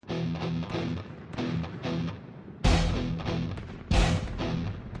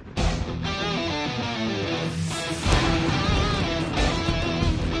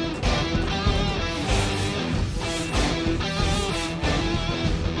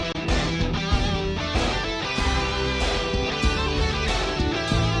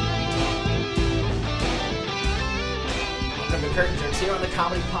Curtain Jerks here on the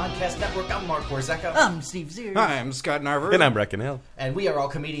Comedy Podcast Network. I'm Mark Borzecka. I'm Steve Ziers. Hi, I'm Scott Narver. And I'm Brecken Hill. And we are all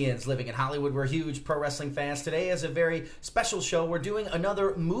comedians living in Hollywood. We're huge pro wrestling fans. Today is a very special show. We're doing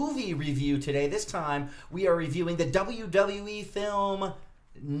another movie review today. This time, we are reviewing the WWE film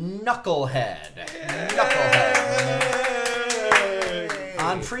Knucklehead. Knucklehead.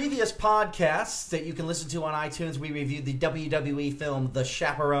 On previous podcasts that you can listen to on iTunes, we reviewed the WWE film The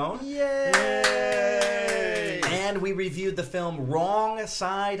Chaperone. Yay! And we reviewed the film Wrong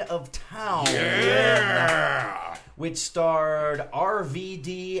Side of Town. Yeah! Which starred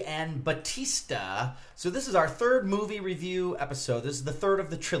RVD and Batista. So this is our third movie review episode. This is the third of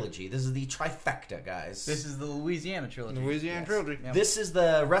the trilogy. This is the trifecta, guys. This is the Louisiana trilogy. Louisiana trilogy. Yep. This is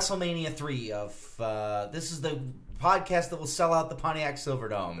the WrestleMania 3 of... this is the podcast that will sell out the Pontiac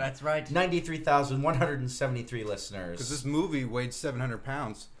Silverdome. That's right. 93,173 listeners. Because this movie weighed 700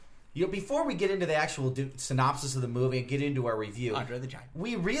 pounds. You know, before we get into the actual synopsis of the movie and get into our review, Andre the Giant.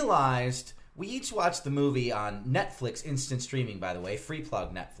 we realized we each watched the movie on Netflix, instant streaming, by the way. Free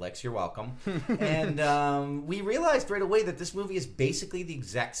plug, Netflix. You're welcome. And we realized right away that this movie is basically the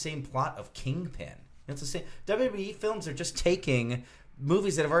exact same plot of Kingpin. It's the same. WWE films are just taking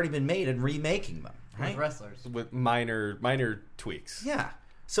movies that have already been made and remaking them. Right? With wrestlers. With minor tweaks. Yeah.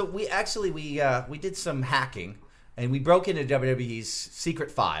 So we actually we did some hacking and we broke into WWE's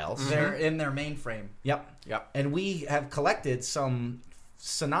secret files. They're in their mainframe. Yep. And we have collected some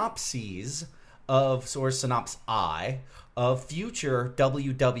synopses of future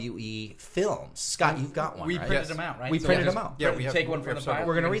WWE films. Scott, you've got one. We right? printed them out, right? We printed them out. Yeah, we have. Take one from the file.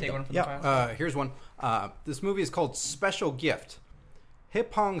 We're gonna read take them. one from Yeah. the file. Here's one. This movie is called Special Gift.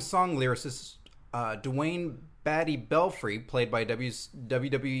 Hip hop song lyricist Dwayne "Batty" Belfry, played by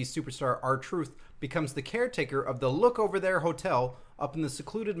WWE superstar R-Truth, becomes the caretaker of the Look Over There Hotel up in the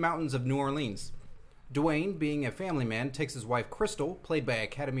secluded mountains of New Orleans. Dwayne, being a family man, takes his wife Crystal, played by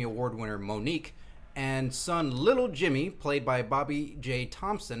Academy Award winner Monique, and son Little Jimmy, played by Bobby J.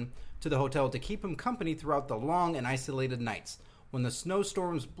 Thompson, to the hotel to keep him company throughout the long and isolated nights. When the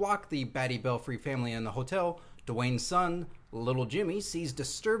snowstorms block the Batty Belfry family in the hotel, Dwayne's son, Little Jimmy, sees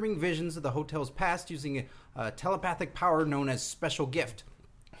disturbing visions of the hotel's past using a telepathic power known as Special Gift.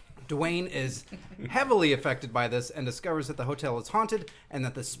 Dwayne is heavily affected by this and discovers that the hotel is haunted and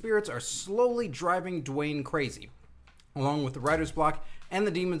that the spirits are slowly driving Dwayne crazy. Along with the writer's block and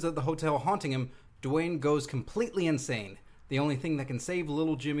the demons of the hotel haunting him, Dwayne goes completely insane. The only thing that can save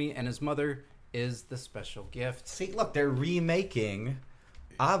Little Jimmy and his mother is the Special Gift. See, look, they're remaking,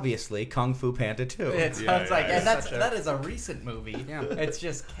 obviously, Kung Fu Panda 2. It sounds like, and Such that is a recent movie. Yeah. It's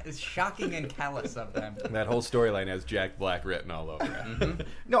just shocking and callous of them. That whole storyline has Jack Black written all over it.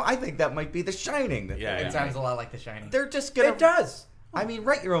 No, I think that might be The Shining. Yeah, It sounds a lot like The Shining. They're just gonna. It does. I mean,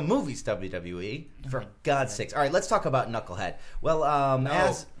 write your own movies, WWE. For God's sakes. All right, let's talk about Knucklehead. Well,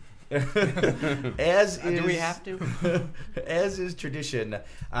 as is, do we have to? As is tradition,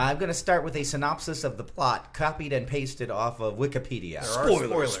 I'm going to start with a synopsis of the plot, copied and pasted off of Wikipedia.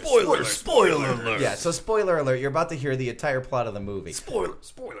 Spoiler alert. Yeah, so spoiler alert, you're about to hear the entire plot of the movie. Spoiler.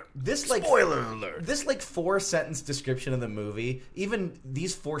 Spoiler alert. This 4-sentence description of the movie, even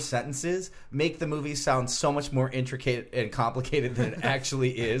these 4 sentences make the movie sound so much more intricate and complicated than it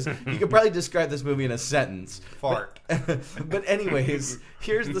actually is. You could probably describe this movie in a sentence. Fart. But anyways,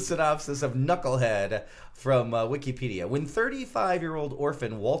 here's the synopsis of Knucklehead from Wikipedia. When 35-year-old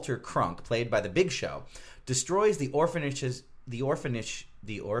orphan Walter Crunk, played by The Big Show, destroys the orphanage's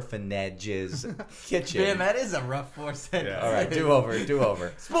kitchen. Man, that is a rough 4 sentences. Yeah. All right, do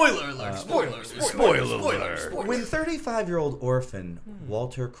over. Spoiler alert! Spoiler alert! When 35-year-old orphan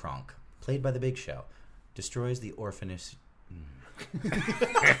Walter Crunk, played by The Big Show, destroys the orphanages.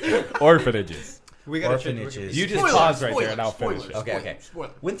 Orphanages. We got Orphanages. You just Spoiler, pause right spoiler, there and I'll spoiler. finish it. Okay. Spoiler.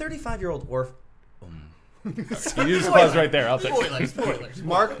 When 35-year-old orphan... You just pause right there. I'll take it. Spoilers.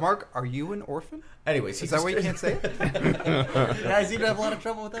 Mark, are you an orphan? Anyways, Is that why you can't say it? Guys seem to have a lot of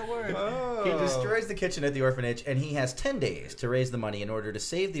trouble with that word. He destroys the kitchen at the orphanage, and he has 10 days to raise the money in order to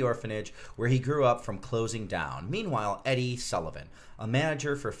save the orphanage where he grew up from closing down. Meanwhile, Eddie Sullivan, a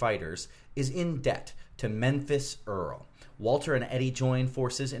manager for fighters, is in debt to Memphis Earl. Walter and Eddie join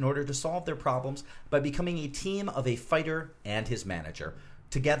forces in order to solve their problems by becoming a team of a fighter and his manager.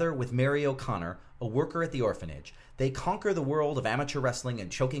 Together with Mary O'Connor, a worker at the orphanage, they conquer the world of amateur wrestling and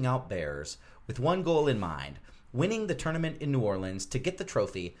choking out bears with one goal in mind: winning the tournament in New Orleans to get the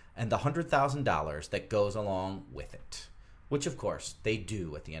trophy and the $100,000 that goes along with it. Which, of course, they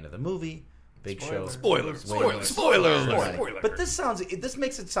do at the end of the movie. Big Show. Spoiler. But this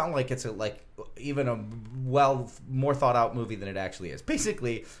makes it sound like it's even a more thought out movie than it actually is.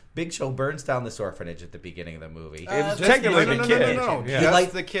 Basically, Big Show burns down this orphanage at the beginning of the movie. It's technically the kid. No. Yeah.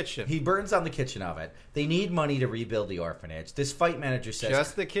 Just the kitchen. He burns down the kitchen of it. They need money to rebuild the orphanage. This fight manager says,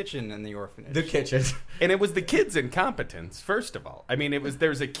 Just the kitchen in the orphanage. the kitchen. And it was the kid's incompetence, first of all. I mean,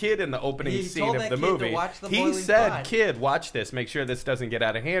 there's a kid in the opening He scene told of that the kid to movie. watch the He boiling said, pot. "Kid, watch this. Make sure this doesn't get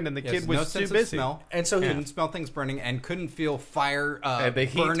out of hand." And the Yes, kid was no too sense busy. of smell. And so he- couldn't smell things burning and couldn't feel fire The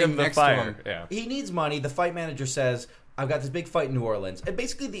heat burning of the next to fire. him. Yeah. He needs money. The fight manager says, I've got this big fight in New Orleans. And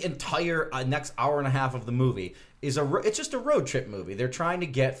basically the entire next hour and a half of the movie is it's just a road trip movie. They're trying to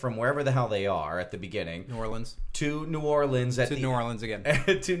get from wherever the hell they are at the beginning New Orleans. to New Orleans at To the New Orleans again.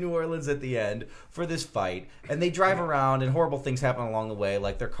 to New Orleans at the end for this fight. And they drive around and horrible things happen along the way,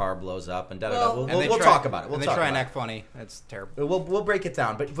 like their car blows up and da-da-da. Well, We'll talk about it. We'll and they talk try about and it. act funny. That's terrible. We'll break it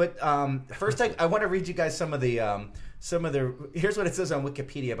down, but first I want to read you guys some of the here's what it says on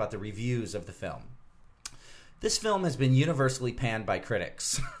Wikipedia about the reviews of the film. This film has been universally panned by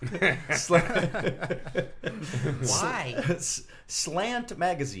critics. Why? Slant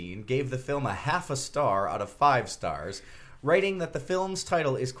magazine gave the film a half a star out of 5 stars, writing that the film's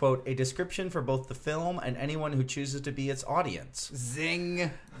title is, quote, a description for both the film and anyone who chooses to be its audience.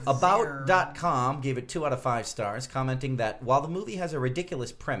 Zing. About.com gave it 2 out of 5 stars, commenting that while the movie has a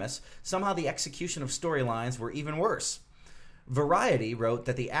ridiculous premise, somehow the execution of storylines were even worse. Variety wrote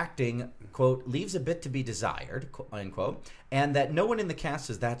that the acting, quote, leaves a bit to be desired, unquote, and that no one in the cast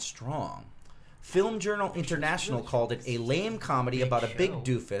is that strong. Film Journal International called it a lame comedy about a big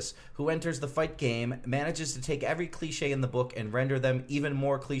doofus who enters the fight game, manages to take every cliche in the book and render them even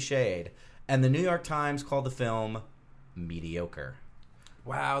more cliched. And the New York Times called the film mediocre.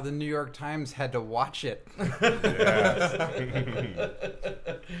 Wow, the New York Times had to watch it.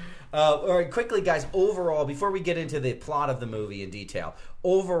 All right, quickly, guys, overall, before we get into the plot of the movie in detail,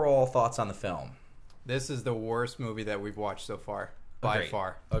 overall thoughts on the film? This is the worst movie that we've watched so far. By Agreed.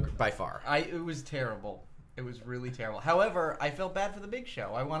 far. By far. It was terrible. It was really terrible. However, I felt bad for the Big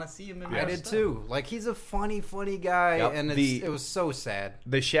Show. I want to see him in I more did stuff. too. Like, he's a funny guy, Yep. and it was so sad.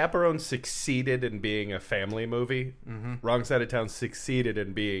 The Chaperone succeeded in being a family movie. Wrong Side of Town succeeded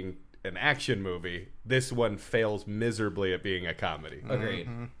in being an action movie. This one fails miserably at being a comedy. Agreed.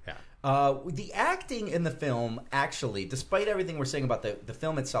 Yeah. The acting in the film, actually, despite everything we're saying about the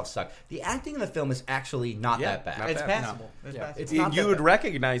film itself sucked, the acting in the film is actually not that bad. It's bad. passable. It's Yeah. passable. It's not You that would bad.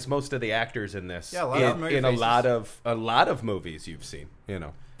 recognize most of the actors in this. Yeah, a lot of familiar in a faces. lot of movies you've seen. You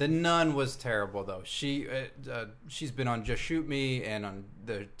know. The Nun was terrible, though. She's been on Just Shoot Me and on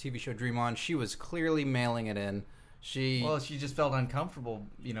the TV show Dream On. She was clearly mailing it in. Well, she just felt uncomfortable,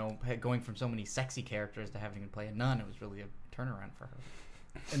 going from so many sexy characters to having to play a nun. It was really a turnaround for her.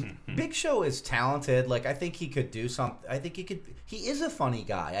 And Big Show is talented. Like, I think he could do something. He is a funny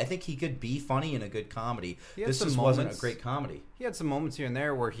guy. I think he could be funny in a good comedy. He had This some just wasn't a moments. great comedy. He had some moments here and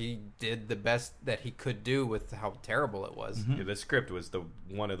there where he did the best that he could do with how terrible it was. Yeah, the script was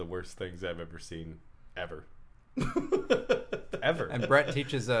one of the worst things I've ever seen ever. Ever. And Brett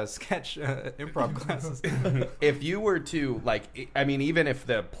teaches sketch improv classes. If you were to, even if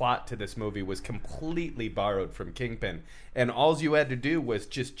the plot to this movie was completely borrowed from Kingpin, and all you had to do was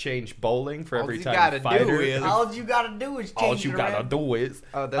just change bowling for All every you time gotta do fighter. is- All you gotta do is All change you it gotta around. do is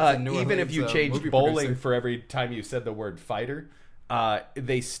That's a New even if Orleans, you movie changed bowling producer. for every time you said the word fighter,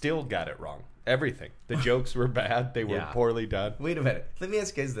 they still got it wrong. Everything. The jokes were bad. They were Yeah. poorly done. Wait a minute. Let me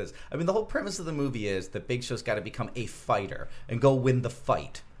ask you guys this. I mean, the whole premise of the movie is that Big Show's got to become a fighter and go win the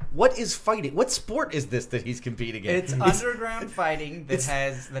fight. What is fighting? What sport is this that he's competing in? It's underground fighting it's-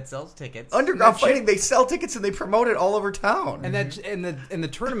 that sells tickets. underground fighting. They sell tickets and they promote it all over town. And the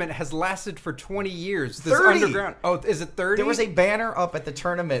tournament has lasted for 20 years. This 30. underground. Oh, is it 30? there was a banner up at the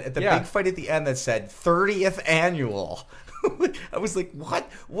tournament at the Yeah. big fight at the end that said 30th annual. I was like, what?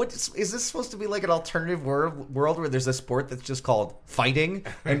 What is this supposed to be like an alternative world where there's a sport that's just called fighting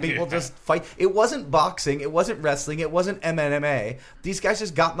and people just fight? It wasn't boxing, it wasn't wrestling, it wasn't MMA. These guys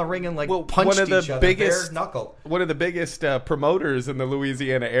just got in the ring and punched one of the each other, biggest bare knuckle. One of the biggest promoters in the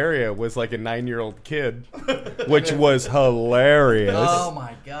Louisiana area was like a 9-year-old kid, which was hilarious. Oh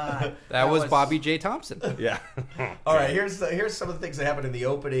my god. that was Bobby J. Thompson. Yeah. All right, here's some of the things that happen in the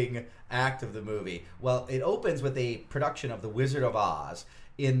opening act of the movie. Well, it opens with a production of The Wizard of Oz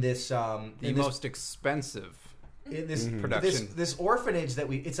in this The most expensive. in this Production. this orphanage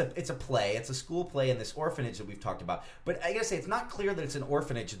that it's a play, it's a school play in this orphanage that we've talked about. But I gotta say, it's not clear that it's an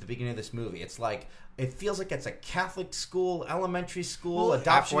orphanage at the beginning of this movie. It's like it feels like it's a Catholic school, elementary school,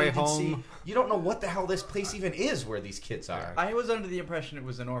 adoption halfway agency. home. You don't know what the hell this place even is where these kids are. I was under the impression it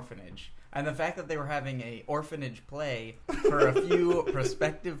was an orphanage, And the fact that they were having a orphanage play for a few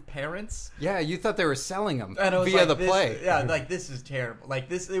prospective parents. Yeah, you thought they were selling them And I was via like, the play. Yeah, like, this is terrible. Like,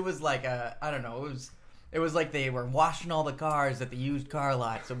 this, it was like I don't know, it was like they were washing all the cars at the used car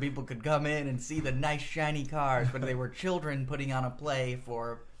lot so people could come in and see the nice shiny cars, but they were children putting on a play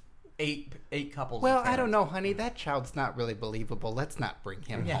for eight couples. Well, of I don't parents. know, honey. That child's not really believable. Let's not bring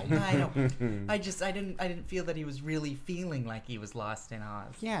him Yeah, home. I don't. I didn't feel that he was really feeling like he was lost in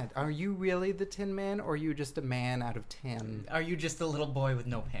Oz. Yeah, are you really the Tin Man, or are you just a man out of tin? Are you just a little boy with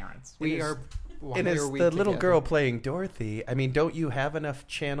no parents? We are. Why And as are we the little together? girl playing Dorothy, I mean, don't you have enough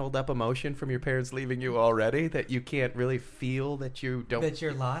channeled up emotion from your parents leaving you already that you can't really feel that you don't? That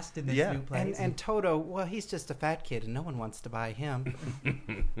you're lost in this Yeah. new place. And Toto, well, he's just a fat kid, and no one wants to buy him.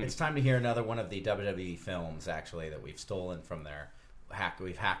 It's time to hear another one of the WWE films, actually, that we've stolen from their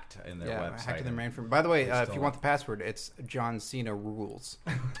we've hacked in their website. hacked in their mainframe. By the way, They've if you stolen. want the password, it's John Cena rules.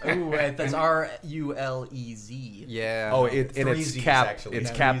 Ooh, that's RULEZ. Yeah. Oh, Three it's Zs, cap. actually.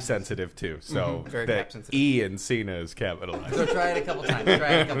 It's Yeah, cap Zs. sensitive too. So Very the cap sensitive. E in Cena is capitalized. So try it a couple times.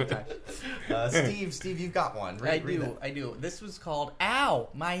 Steve, you've got one. Read it. I do. This was called "Ow,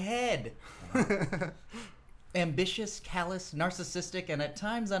 My Head." Ambitious, callous, narcissistic, and at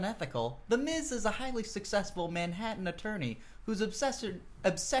times unethical, The Miz is a highly successful Manhattan attorney whose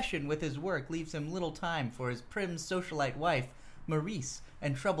obsession with his work leaves him little time for his prim socialite wife, Maurice,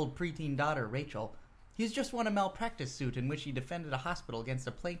 and troubled preteen daughter, Rachel. He's just won a malpractice suit in which he defended a hospital against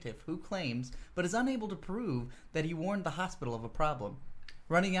a plaintiff who claims, but is unable to prove, that he warned the hospital of a problem.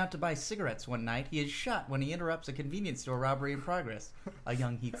 Running out to buy cigarettes one night, he is shot when he interrupts a convenience store robbery in progress. A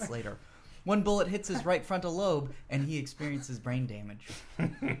young Heath Slater. One bullet hits his right frontal lobe, and he experiences brain damage.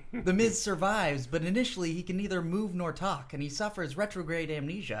 The Miz survives, but initially he can neither move nor talk, and he suffers retrograde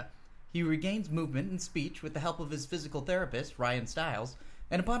amnesia. He regains movement and speech with the help of his physical therapist, Ryan Stiles,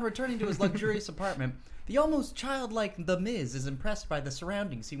 and upon returning to his luxurious apartment, the almost childlike The Miz is impressed by the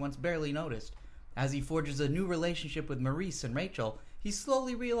surroundings he once barely noticed. As he forges a new relationship with Maurice and Rachel, he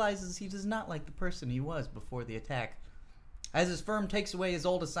slowly realizes he does not like the person he was before the attack. As his firm takes away his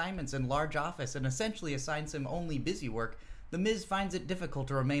old assignments in large office and essentially assigns him only busy work, The Miz finds it difficult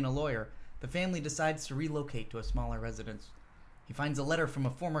to remain a lawyer. The family decides to relocate to a smaller residence. He finds a letter from a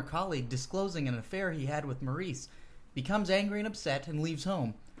former colleague disclosing an affair he had with Maurice, becomes angry and upset, and leaves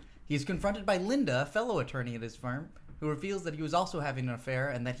home. He is confronted by Linda, a fellow attorney at his firm, who reveals that he was also having an affair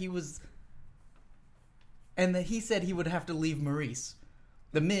and that he said he would have to leave Maurice.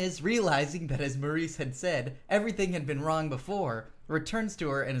 The Miz, realizing that, as Maurice had said, everything had been wrong before, returns to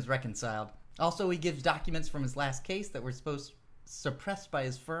her and is reconciled. Also, he gives documents from his last case that were suppressed by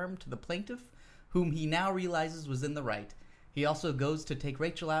his firm to the plaintiff, whom he now realizes was in the right. He also goes to take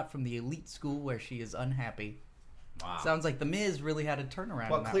Rachel out from the elite school where she is unhappy. Wow. Sounds like The Miz really had a turnaround.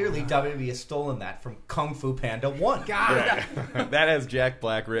 Well, in that clearly one. WWE has stolen that from Kung Fu Panda 1. God, That has Jack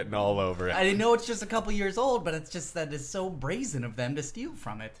Black written all over it. I didn't know it's just a couple years old, but it's just that it's so brazen of them to steal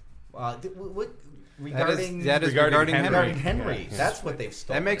from it. Regarding that is regarding regarding Henry. Henry, Yeah. that's what they've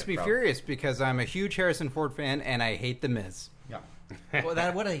stolen. That makes it me from. furious because I'm a huge Harrison Ford fan and I hate The Miz. Yeah.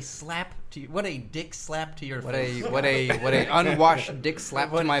 What a slap to what a dick slap to your What face. a unwashed dick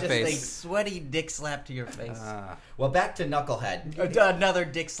slap to my just a face. sweaty dick slap to your face. Well, back to Knucklehead. Another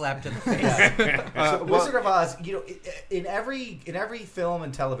dick slap to the face. So Wizard of Oz, you know, in every film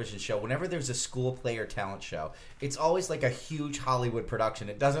and television show, whenever there's a school play or talent show, it's always like a huge Hollywood production.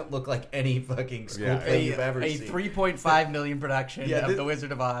 It doesn't look like any fucking school play you've ever a seen. 3.5 million production Yeah, of this- The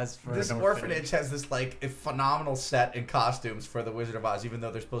Wizard of Oz for This an orphanage has this like a phenomenal set and costumes for the Wizard of Oz, even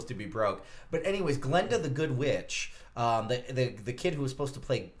though they're supposed to be broke. But anyways, Glenda the Good Witch, the kid who was supposed to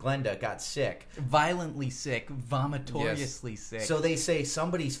play Glenda, got sick. Violently sick, vomitoriously sick. So they say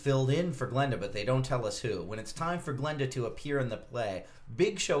somebody's filled in for Glenda, but they don't tell us who. When it's time for Glenda to appear in the play,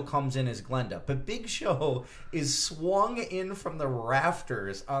 Big Show comes in as Glenda, but Big Show is swung in from the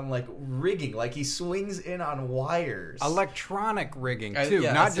rafters on like rigging, like he swings in on wires. Electronic rigging too,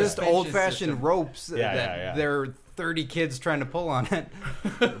 yeah, not a just suspension old-fashioned system. ropes that yeah. there are 30 kids trying to pull on it.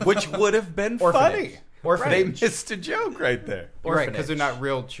 Which would have been Orphanage. funny. Orphanage. They missed a joke right there. Right, because they're Orphanage. not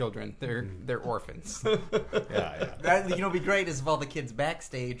real children; they're orphans. Yeah. That, you know, it'd be great is if all the kids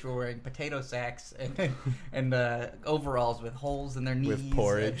backstage were wearing potato sacks and overalls with holes in their knees, With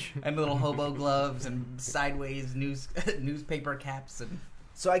porridge. and little hobo gloves and sideways newspaper caps and.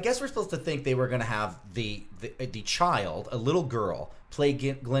 So I guess we're supposed to think they were going to have the child, a little girl, play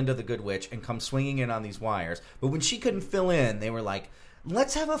Glinda the Good Witch and come swinging in on these wires. But when she couldn't fill in, they were like,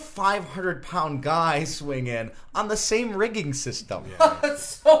 let's have a 500-pound guy swing in on the same rigging system. That's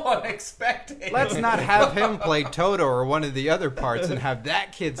so unexpected. Let's not have him play Toto or one of the other parts and have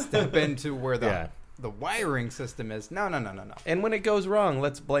that kid step into where Yeah. the wiring system is. No. And when it goes wrong,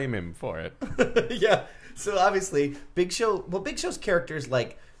 let's blame him for it. Yeah. So obviously, Big Show's character is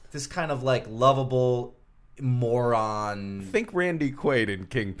like this kind of like lovable moron. Think Randy Quaid in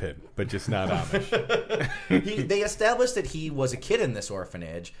Kingpin, but just not Amish. They established that he was a kid in this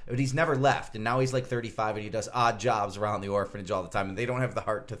orphanage, but he's never left, and now he's like 35 and he does odd jobs around the orphanage all the time, and they don't have the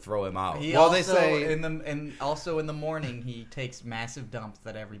heart to throw him out. He Well, also, they say- also in the morning he takes massive dumps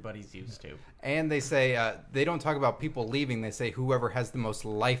that everybody's used to. And they say they don't talk about people leaving. They say whoever has the most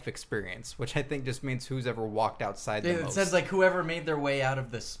life experience, which I think just means who's ever walked outside the It most. says like whoever made their way out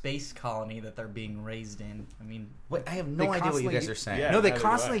of the space colony that they're being raised in. I mean, Wait, I have They no idea what you constantly- guys are saying. Yeah. No, they neither do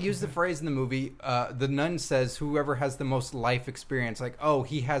constantly I. use the phrase in the movie. The nun says, "Whoever has the most life experience." Like, oh,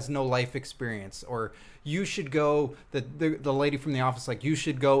 he has no life experience, or you should go. The lady from the office, like, you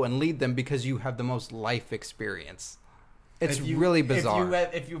should go and lead them because you have the most life experience. It's if you- really bizarre.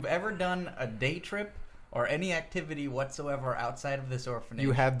 If you've ever done a day trip or any activity whatsoever outside of this orphanage,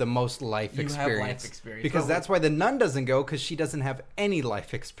 You have the most life You have experience. life experience. Because But- that's why the nun doesn't go, because she doesn't have any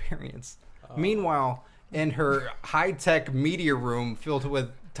life experience. Meanwhile, in her high-tech media room filled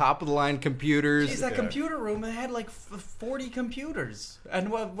with top-of-the-line computers, Jeez, that computer room it had like 40 computers, and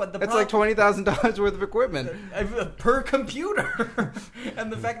what the it's like $20,000 worth of equipment. per computer, and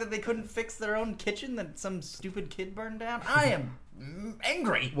the fact that they couldn't fix their own kitchen that some stupid kid burned down. I am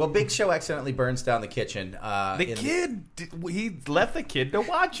angry. Well, Big Show accidentally burns down the kitchen. He left the kid to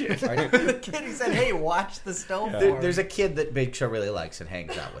watch it. The kid, he said, "Hey, watch the stove." for There's me." a kid that Big Show really likes and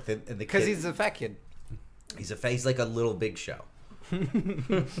hangs out with, and the Because kid, he's a fat kid. he's like a little Big Show.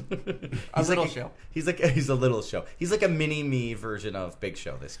 a little show. He's a little show. He's like a mini me version of Big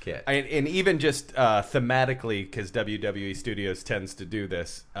Show. This kid. And even just thematically, because WWE Studios tends to do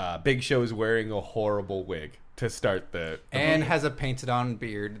this, Big Show is wearing a horrible wig to start the And has a painted-on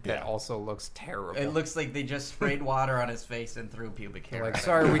beard that Yeah. also looks terrible. It looks like they just sprayed water on his face and threw pubic hair. like, at him.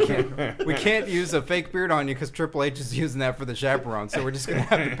 sorry, we can't use a fake beard on you because Triple H is using that for the chaperone, so we're just gonna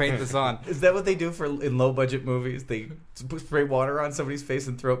have to paint this on. Is that what they do in low budget movies? They spray water on somebody's face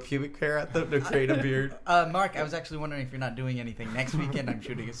and throw pubic hair at them to create a beard. Mark, I was actually wondering if you're not doing anything next weekend. I'm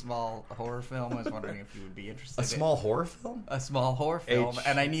shooting a small horror film. I was wondering if you would be interested. A small horror film? a small horror film,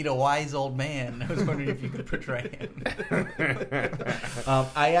 and I need a wise old man. I was wondering if you could portray him.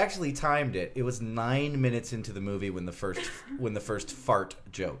 I actually timed it. It was 9 minutes into the movie when the first fart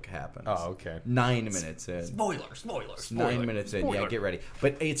joke happens. Oh, okay. 9 minutes in. Spoilers. 9 minutes in. Yeah, get ready.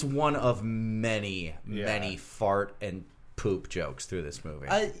 But it's one of many fart and poop jokes through this movie.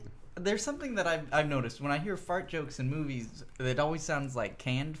 There's something that I've noticed when I hear fart jokes in movies. It always sounds like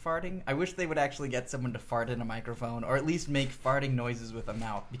canned farting. I wish they would actually get someone to fart in a microphone, or at least make farting noises with a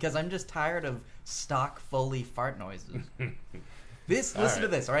mouth, because I'm just tired of stock Foley fart noises. Listen to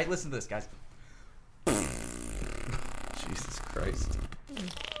this, all right? Listen to this, guys. Jesus Christ.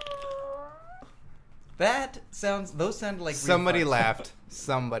 Those sound like real Somebody farts. laughed.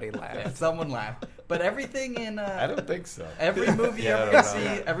 Somebody laughed. Yeah, someone laughed. But everything in I don't think so. every movie Yeah, I you're don't gonna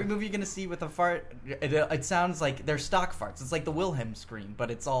know. see, every movie you're gonna see with a fart, it sounds like they're stock farts. It's like the Wilhelm scream, but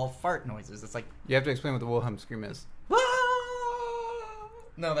it's all fart noises. It's like You have to explain what the Wilhelm scream is.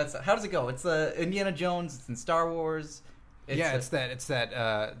 no, that's how does it go? It's Indiana Jones. It's in Star Wars. It's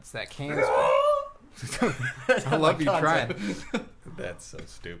that can scream. I love you trying. That's so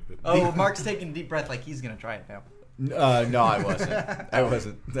stupid. Oh, Mark's taking a deep breath like he's gonna try it now. No, I wasn't. I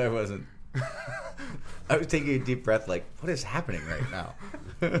wasn't. I was taking a deep breath like, what is happening right now?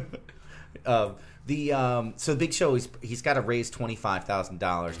 So Big Show, he's got to raise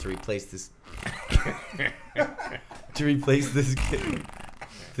 $25,000 to replace this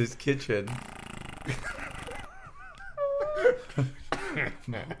this kitchen.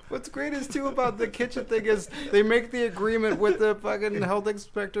 What's great is too about the kitchen thing is they make the agreement with the fucking health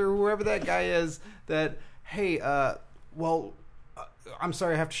inspector, whoever that guy is, that hey, I'm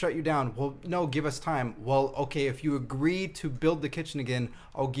sorry, I have to shut you down. Well, no, give us time. Well, okay, if you agree to build the kitchen again,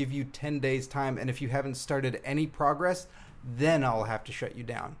 I'll give you 10 days time, and if you haven't started any progress, then I'll have to shut you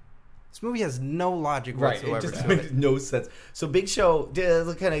down. This movie has no logic whatsoever. It just to makes it. no sense. So Big Show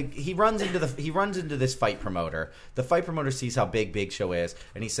he runs into this fight promoter. The fight promoter sees how big Big Show is,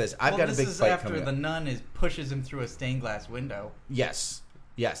 and he says, "I've got a big This is fight after coming the up." nun pushes him through a stained glass window. Yes,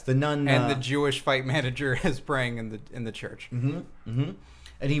 the nun And the Jewish fight manager is praying in the church. and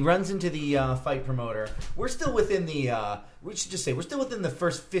he runs into the fight promoter. We're still within the we should just say we're still within the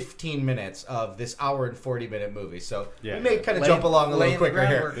first 15 minutes of this hour and 40-minute movie, so Yeah. we may kind of Lay- jump along a little laying the quicker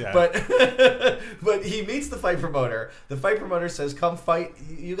here. groundwork. Yeah. But he meets the fight promoter. The fight promoter says, "Come fight.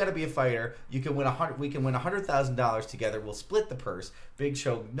 You got to be a fighter. You can win we can win $100,000 together. We'll split the purse." Big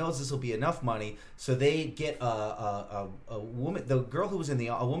Show knows this will be enough money, so they get a woman, the girl who was in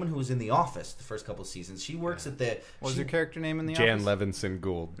a woman who was in The Office the first couple of seasons. She works at the. What was she- your character name in the Jan office? Levinson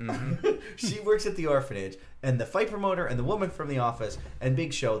Gould. She works at the orphanage, and the fight promoter and the woman from The Office and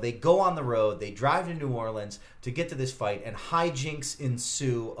Big Show, they go on the road, they drive to New Orleans to get to this fight, and hijinks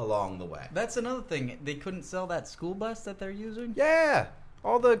ensue along the way. That's another thing. They couldn't sell that school bus that they're using. Yeah,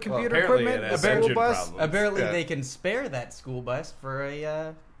 all the computer apparently equipment, it the has school engine bus. problems. Apparently, Yeah. they can spare that school bus for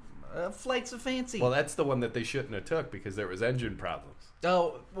a Flights of Fancy. Well, that's the one that they shouldn't have took because there was engine problems.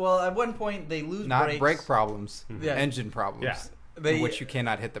 Oh, well, at one point they lose Not brakes. brake problems, Yeah. engine problems. Yeah. They- in which you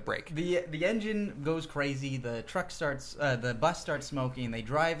cannot hit the brake. The engine goes crazy. The truck starts. The bus starts smoking. They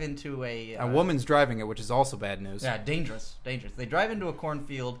drive into a woman's driving it, which is also bad news. Yeah, dangerous. They drive into a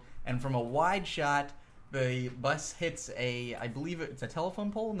cornfield, and from a wide shot, the bus hits I believe it's a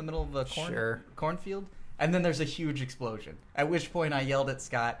telephone pole in the middle of the cornfield, and then there's a huge explosion. At which point, I yelled at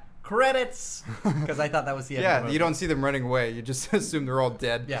Scott, "Credits!" because I thought that was the end. of the Yeah, movie. you don't see them running away. You just assume they're all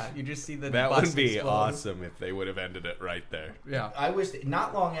dead. Yeah, you just see the That bus would be explode. awesome if they would have ended it right there. Yeah. I wish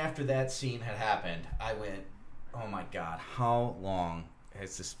not long after that scene had happened, I went, "Oh my god, how long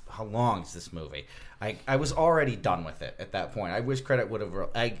is this movie?" I was already done with it at that point. I wish credit would have.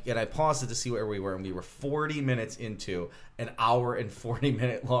 I paused it to see where we were, and we were 40 minutes into an hour and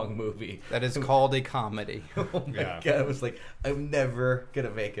 40-minute long movie. That is called a comedy. Oh my Yeah. god! I was like, I'm never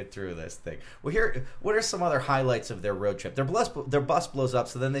gonna make it through this thing. Well, here, what are some other highlights of their road trip? Their bus blows up,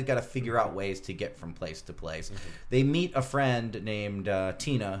 so then they've got to figure out ways to get from place to place. They meet a friend named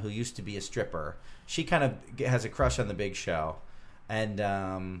Tina, who used to be a stripper. She kind of has a crush on the Big Show, and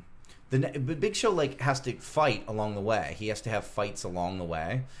the Big Show has to fight along the way. He has to have fights along the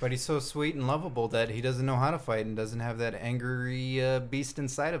way. But he's so sweet and lovable that he doesn't know how to fight and doesn't have that angry beast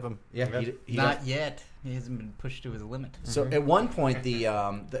inside of him. Yeah, he Not yet. He hasn't been pushed to his limit. So at one point, the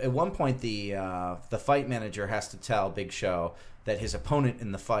fight manager has to tell Big Show that his opponent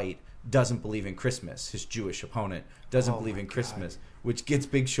in the fight doesn't believe in Christmas. His Jewish opponent doesn't believe in Christmas, which gets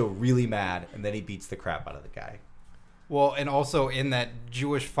Big Show really mad, and then he beats the crap out of the guy. Well, and also in that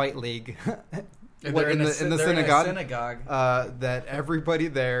Jewish fight league, They're in a synagogue. that everybody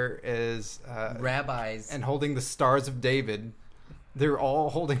there is Rabbis. and holding the Stars of David. They're all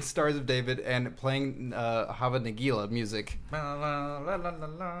holding Stars of David and playing Hava Nagila music.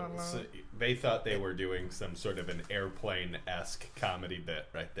 So they thought they were doing some sort of an airplane-esque comedy bit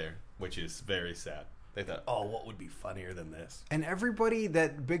right there, which is very sad. They thought, oh, what would be funnier than this? And everybody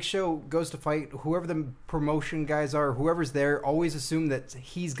that Big Show goes to fight, whoever the promotion guys are, whoever's there, always assume that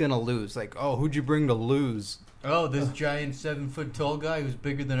he's going to lose. Like, oh, who'd you bring to lose? Oh, this giant 7-foot-tall guy who's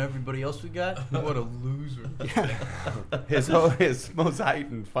bigger than everybody else we got? What a loser. His most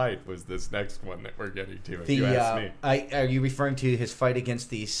heightened fight was this next one that we're getting to, if you ask me. Are you referring to his fight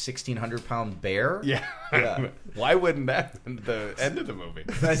against the 1,600-pound bear? Yeah. Yeah. Why wouldn't that be the end of the movie?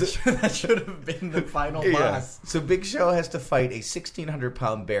 That should have been the final Yeah. boss. So Big Show has to fight a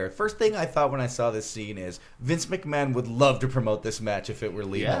 1,600-pound bear. First thing I thought when I saw this scene is Vince McMahon would love to promote this match if it were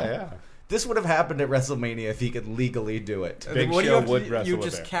legal. Yeah. This would have happened at WrestleMania if he could legally do it. Big What do Show have to would do? wrestle You a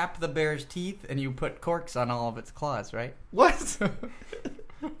just bear. cap the bear's teeth and you put corks on all of its claws, right? What?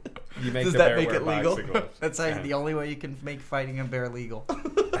 You make Does the that bear make wear it legal? boxing gloves. That's Yeah. the only way you can make fighting a bear legal.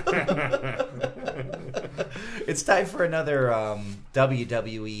 It's time for another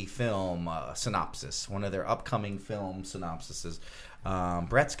WWE film synopsis, one of their upcoming film synopsises.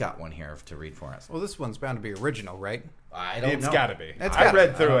 Brett's got one here to read for us. Well, this one's bound to be original, right? I don't It's know. got to be. It's I gotta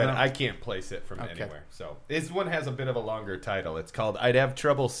read be. through I it. don't know. I can't place it from Okay. anywhere. So this one has a bit of a longer title. It's called "I'd Have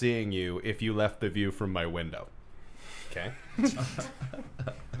Trouble Seeing You If You Left the View from My Window." Okay.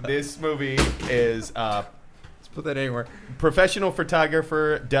 This movie is Let's put that anywhere. professional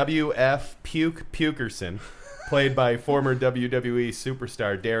photographer W.F. Pukerson, played by former WWE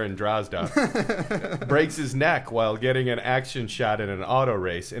superstar Darren Drozdov, breaks his neck while getting an action shot in an auto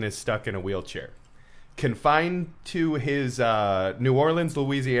race and is stuck in a wheelchair. Confined to his New Orleans,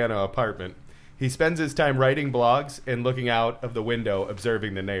 Louisiana apartment, he spends his time writing blogs and looking out of the window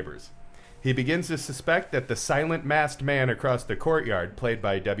observing the neighbors. He begins to suspect that the silent masked man across the courtyard, played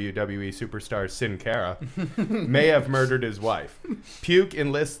by WWE superstar Sin Cara, may have murdered his wife. Puke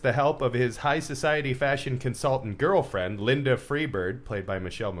enlists the help of his high society fashion consultant girlfriend, Linda Freebird, played by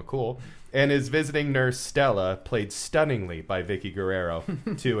Michelle McCool, and his visiting nurse, Stella, played stunningly by Vicky Guerrero,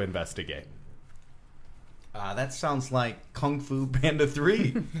 to investigate. That sounds like Kung Fu Panda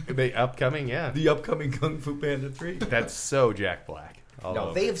 3. The upcoming, yeah. The upcoming Kung Fu Panda 3. That's so Jack Black. all No,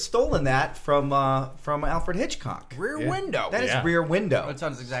 over. they have stolen that from Alfred Hitchcock. Rear Yeah. Window. That is Yeah. Rear Window. It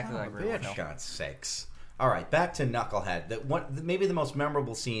sounds exactly like Rear For Window. God's sakes. All right, back to Knucklehead. Maybe the most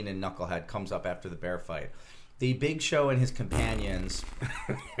memorable scene in Knucklehead comes up after the bear fight. The Big Show and his companions.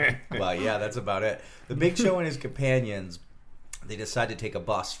 Well, yeah, that's about it. The Big Show and his companions. They decide to take a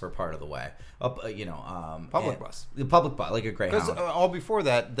bus for part of the way. Public bus. The public bus, like a Because Greyhound. all before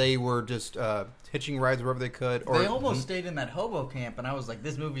that, they were just hitching rides wherever they could. Or They almost stayed in that hobo camp, and I was like,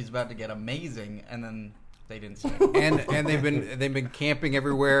 "This movie's about to get amazing," and then they didn't stay. and they've been camping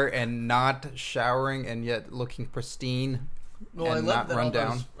everywhere and not showering and yet looking pristine. Well, I and love not that run all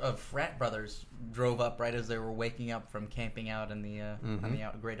down. those frat brothers drove up right as they were waking up from camping out in the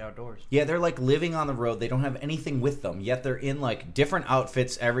great outdoors. Yeah, they're like living on the road. They don't have anything with them, yet they're in like different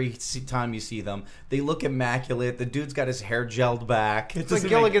outfits every time you see them. They look immaculate. The dude's got his hair gelled back. It's like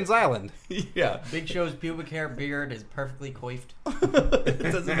Gilligan's Island. Yeah. Big Show's pubic hair beard is perfectly coiffed.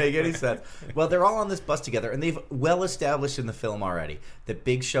 It doesn't make any sense. Well, they're all on this bus together, and they've well established in the film already that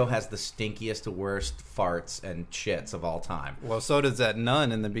Big Show has the stinkiest, worst farts and shits of all time. Well, so does that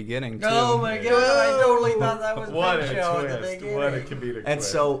nun in the beginning, too. Oh my god! I totally thought that was What Big a Show at the twist! beginning. What a comedic And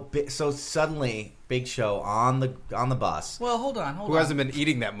twist. so suddenly, Big Show on the bus. Well, hold on. Who hasn't been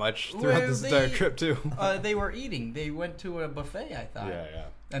eating that much throughout this entire trip, too. They were eating. They went to a buffet, I thought. Yeah, yeah.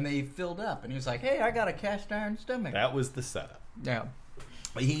 And they filled up, and he was like, "Hey, I got a cast iron stomach." That was the setup. Yeah.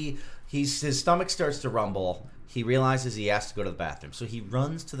 His stomach starts to rumble. He realizes he has to go to the bathroom, so he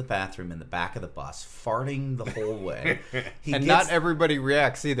runs to the bathroom in the back of the bus, farting the whole way. And not everybody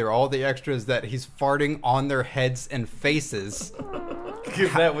reacts either. All the extras that he's farting on their heads and faces.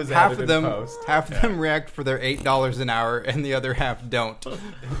 Because that was half added of in them, post. half of them react for their $8 an hour, and the other half don't.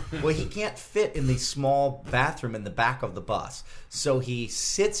 Well, he can't fit in the small bathroom in the back of the bus, so he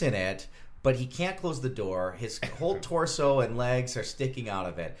sits in it, but he can't close the door. His whole torso and legs are sticking out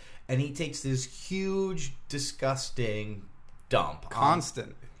of it, and he takes this huge, disgusting dump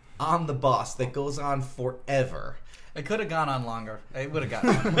Constant. on the bus that goes on forever. It could have gone on longer. It would have gotten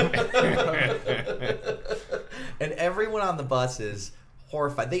on. And everyone on the bus is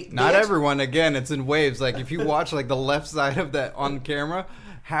horrified. Not everyone. Again, it's in waves. Like if you watch like the left side of that on camera,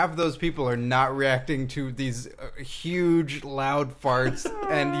 half those people are not reacting to these huge, loud farts,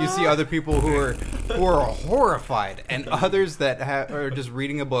 and you see other people who are horrified, and others that are just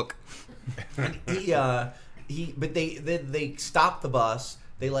reading a book. But they stop the bus.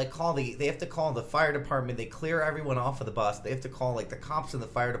 They they have to call the fire department. They clear everyone off of the bus. They have to call like the cops in the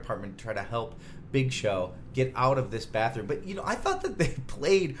fire department to try to help Big Show get out of this bathroom. But I thought that they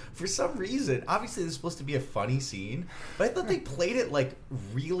played for some reason. Obviously, this is supposed to be a funny scene, but I thought they played it like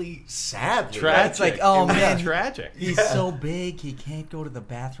really sadly. Tragic. It's like, oh, It was man. tragic. He's so big, he can't go to the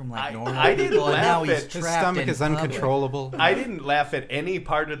bathroom like normal I didn't people, and laugh now he's at- His trapped stomach in is public. uncontrollable. I didn't laugh at any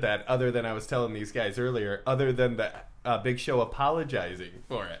part of that other than I was telling these guys earlier, other than the Big Show apologizing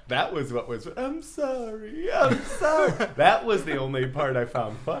for it. That was what was, I'm sorry. That was the only part I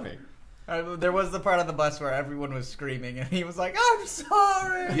found funny. There was the part of the bus where everyone was screaming, and he was like, "I'm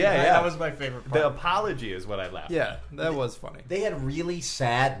sorry." Yeah. That was my favorite part. The apology is what I laughed Yeah, that was funny. They had really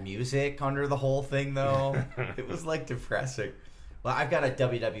sad music under the whole thing, though. It was like depressing. Well, I've got a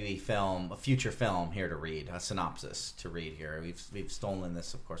WWE film, a future film here to read, a synopsis to read here. We've stolen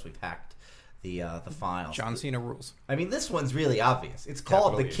this, of course. We've hacked the files. John Cena rules. I mean, this one's really obvious. It's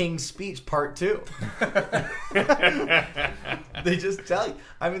called Capital The E. King's Speech Part 2. They just tell you.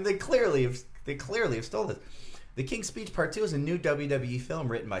 I mean, they clearly have stolen this. The King's Speech Part 2 is a new WWE film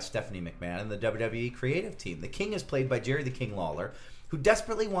written by Stephanie McMahon and the WWE creative team. The King is played by Jerry the King Lawler, who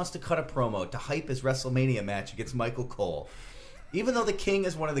desperately wants to cut a promo to hype his WrestleMania match against Michael Cole. Even though the King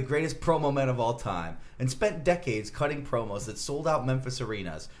is one of the greatest promo men of all time and spent decades cutting promos that sold out Memphis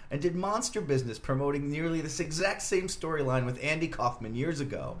arenas and did monster business promoting nearly this exact same storyline with Andy Kaufman years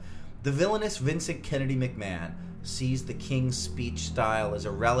ago, the villainous Vincent Kennedy McMahon sees the King's speech style as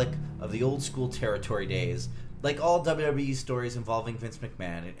a relic of the old school territory days. Like all WWE stories involving Vince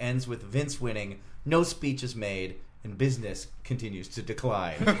McMahon, it ends with Vince winning, no speech is made, and business continues to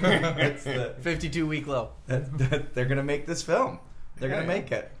decline. That's the 52-week low. they're going to make this film. They're going to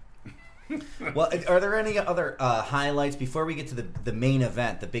make it. Well, are there any other highlights before we get to the main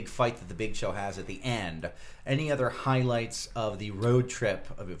event, the big fight that the Big Show has at the end? Any other highlights of the road trip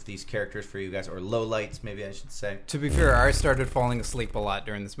of these characters for you guys, or lowlights, maybe I should say? To be fair, I started falling asleep a lot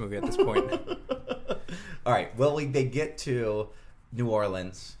during this movie at this point. All right. Well, they get to New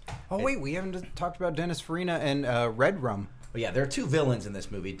Orleans. Oh, wait, we haven't talked about Dennis Farina and Red Rum. But yeah, there are two villains in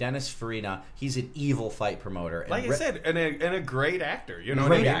this movie. Dennis Farina, he's an evil fight promoter. Like I said, and a great actor. You know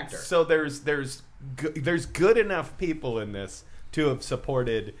Great what I mean? actor. So there's good enough people in this to have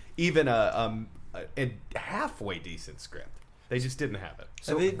supported even a halfway decent script. They just didn't have it.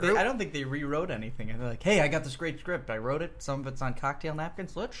 So I don't think they rewrote anything. They're like, hey, I got this great script. I wrote it. Some of it's on cocktail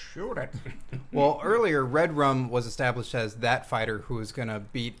napkins. Let's shoot it. Well, earlier, Red Rum was established as that fighter who was going to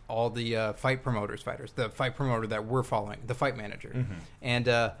beat all the fighters, the fight promoter that we're following, the fight manager. Mm-hmm.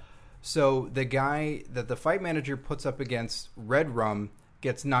 And so the guy that the fight manager puts up against Red Rum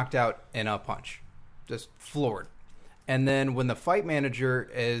gets knocked out in a punch, just floored. And then when the fight manager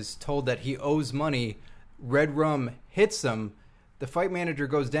is told that he owes money, Red Rum hits him. The fight manager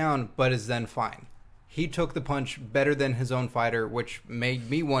goes down, but is then fine. He took the punch better than his own fighter, which made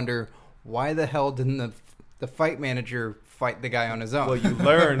me wonder, why the hell didn't the fight manager fight the guy on his own? Well, you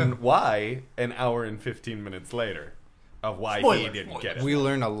learn why an hour and 15 minutes later of why he didn't get it. We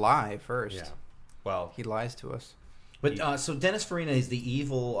learn a lie first. Yeah. Well, He lies to us. But so Dennis Farina is the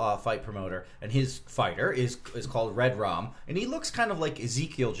evil fight promoter, and his fighter is called Red Rum, and he looks kind of like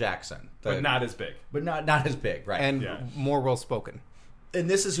Ezekiel Jackson, but not as big. but not as big, right? And Yeah. more well-spoken. And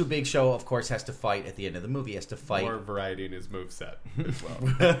this is who Big Show, of course, has to fight at the end of the movie. He has to fight. More variety in his moveset as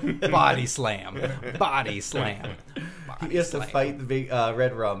well. Body slam. Body slam. He has to fight the big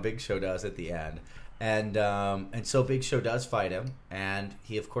Red Rum. Big Show does at the end, and so Big Show does fight him, and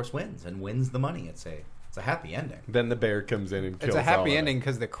he of course wins and the money. It's a happy ending. Then the bear comes in and kills It's a all happy of ending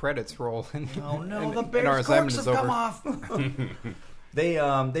because the credits roll. Oh no, and the our bear's assignment corks is have come over.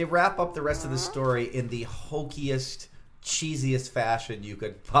 off. They wrap up the rest of the story in the hokiest, cheesiest fashion you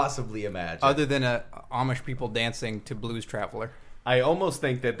could possibly imagine. Other than Amish people dancing to Blues Traveler. I almost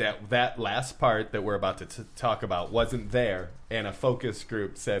think that last part that we're about to talk about wasn't there, and a focus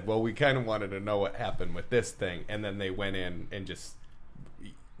group said, well, we kind of wanted to know what happened with this thing, and then they went in and just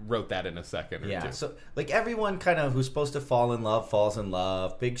wrote that in a second or Yeah, two. so like everyone kind of who's supposed to fall in love falls in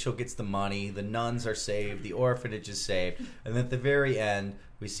love. Big Show gets the money. The nuns are saved. The orphanage is saved. And then at the very end,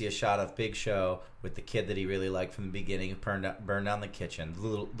 we see a shot of Big Show with the kid that he really liked from the beginning, burned down the kitchen.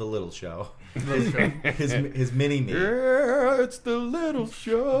 The little show, his mini me. Yeah, it's the little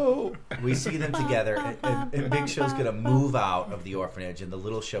show. We see them together, and Big Show's gonna move out of the orphanage, and the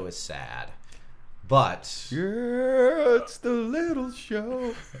little show is sad. But Yeah, it's the little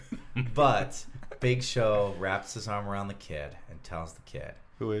show. Big Show wraps his arm around the kid and tells the kid,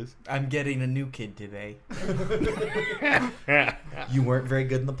 Who is? I'm getting a new kid today. "You weren't very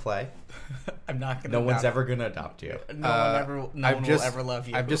good in the play. I'm not gonna. No one's adopt- ever gonna adopt you." No one will ever love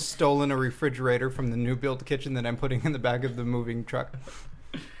you. I've just stolen a refrigerator from the new build kitchen that I'm putting in the back of the moving truck.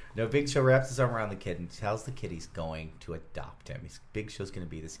 No, Big Show wraps his arm around the kid and tells the kid he's going to adopt him. Big Show's going to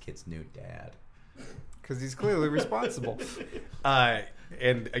be this kid's new dad. Because he's clearly responsible.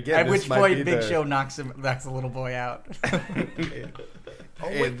 And again, At this which might point, be Big the- Show knocks the little boy out.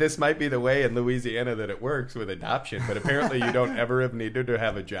 And this might be the way in Louisiana that it works with adoption, but apparently you don't ever have needed to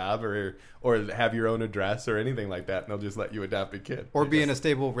have a job or have your own address or anything like that, and they'll just let you adopt a kid. Or be in a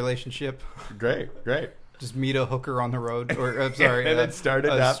stable relationship. Great. Just meet a hooker on the road. Or, I'm sorry. And then start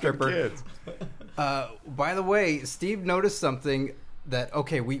a adopting stripper. kids. By the way, Steve noticed something that,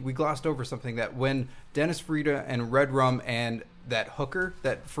 we glossed over something, that when Dennis Farina and Red Rum and that hooker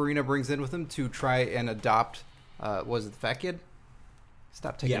that Farina brings in with him to try and adopt, was it the fat kid?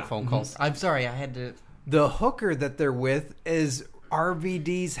 Stop taking Yeah. phone calls. I'm sorry, I had to. The hooker that they're with is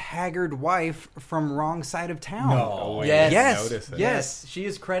RVD's haggard wife from Wrong Side of Town. No. Oh, wait, Yes. I didn't Yes. notice it. Yes. She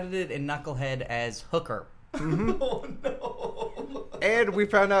is credited in Knucklehead as Hooker. Oh, no. And we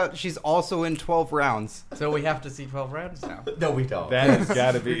found out she's also in 12 Rounds. So we have to see 12 rounds now. No, we don't. That has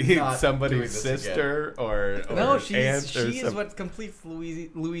got to We're be not doing somebody's this again. sister or No, aunt she or is some- what completes the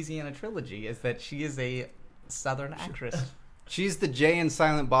Louisiana trilogy, is that she is a Southern actress. She's the Jay and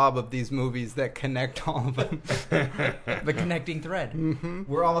Silent Bob of these movies that connect all of them. The connecting thread.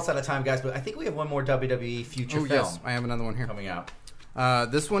 We're almost out of time, guys, but I think we have one more WWE future Oh, film yes. I have another one here. coming out.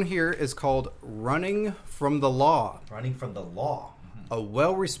 This one here is called Running from the Law. Running from the Law. A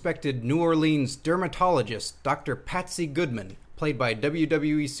well-respected New Orleans dermatologist, Dr. Patsy Goodman, played by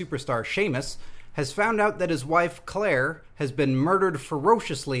WWE superstar Sheamus, has found out that his wife, Claire, has been murdered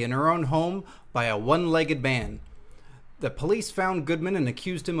ferociously in her own home by a one-legged man. The police found Goodman and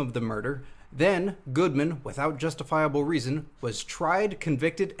accused him of the murder. Then, Goodman, without justifiable reason, was tried,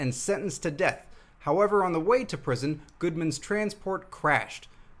 convicted, and sentenced to death. However, on the way to prison, Goodman's transport crashed.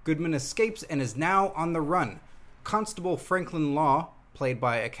 Goodman escapes and is now on the run. Constable Franklin Law, played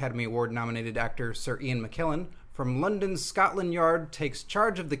by Academy Award-nominated actor Sir Ian McKellen, from London's Scotland Yard, takes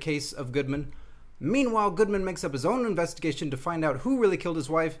charge of the case of Goodman. Meanwhile, Goodman makes up his own investigation to find out who really killed his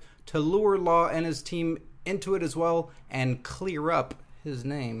wife, to lure Law and his team into it as well, and clear up his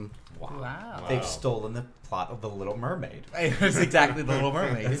name. Wow. They've stolen the plot of The Little Mermaid. It's exactly the Little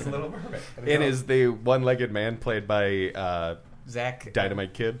Mermaid. It's The Little Mermaid. And is the one-legged man played by Zach.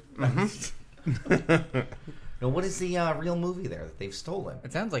 Dynamite Kid? Now, what is the real movie there that they've stolen?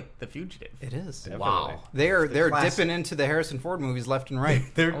 It sounds like The Fugitive. It is. Definitely. Wow. They're classic. dipping into the Harrison Ford movies left and right.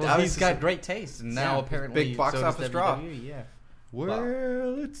 Well, he's got great taste, and now Yeah, apparently big box so does office draw. WWE, yeah.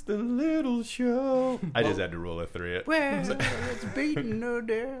 Well, it's the little show. I just had to rule a 3 it. Well, it's beating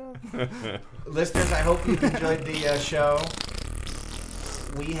Odell. Listeners, I hope you've enjoyed the show.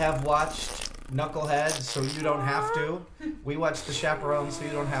 We have watched Knucklehead, so you don't have to. We watched The Chaperone, so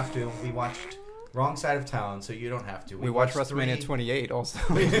you don't have to. We watched Wrong Side of Town, so you don't have to. We watched WrestleMania 28 also.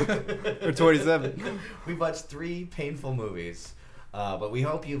 Or 27. We watched 3 painful movies. But we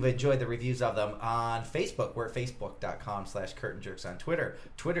hope you've enjoyed the reviews of them on Facebook. We're at facebook.com/curtainjerks, on Twitter,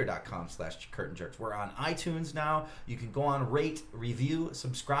 twitter.com/curtainjerks. We're on iTunes now. You can go on, rate, review,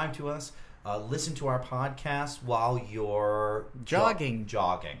 subscribe to us, listen to our podcast while you're Jogging.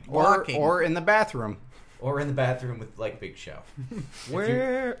 jogging, Walking. Or in the bathroom. or in the bathroom with like Big Show.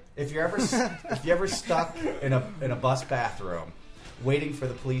 Where? If you're ever stuck in a bus bathroom, waiting for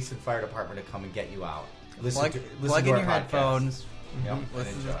the police and fire department to come and get you out, Plug listen in to our your podcast. headphones. Yep, and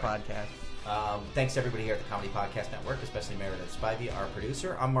Listen to enjoy. this podcast. Thanks to everybody here at the Comedy Podcast Network, especially Meredith Spivey, our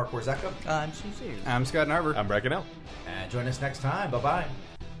producer. I'm Mark Warzeka. I'm Sincere. I'm Scott Narver. I'm Brecken L. And join us next time. Bye-bye.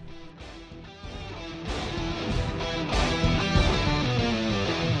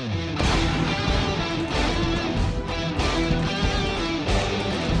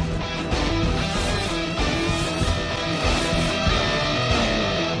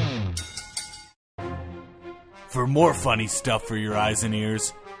 For more funny stuff for your eyes and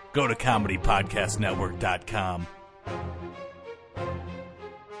ears, go to ComedyPodcastNetwork.com.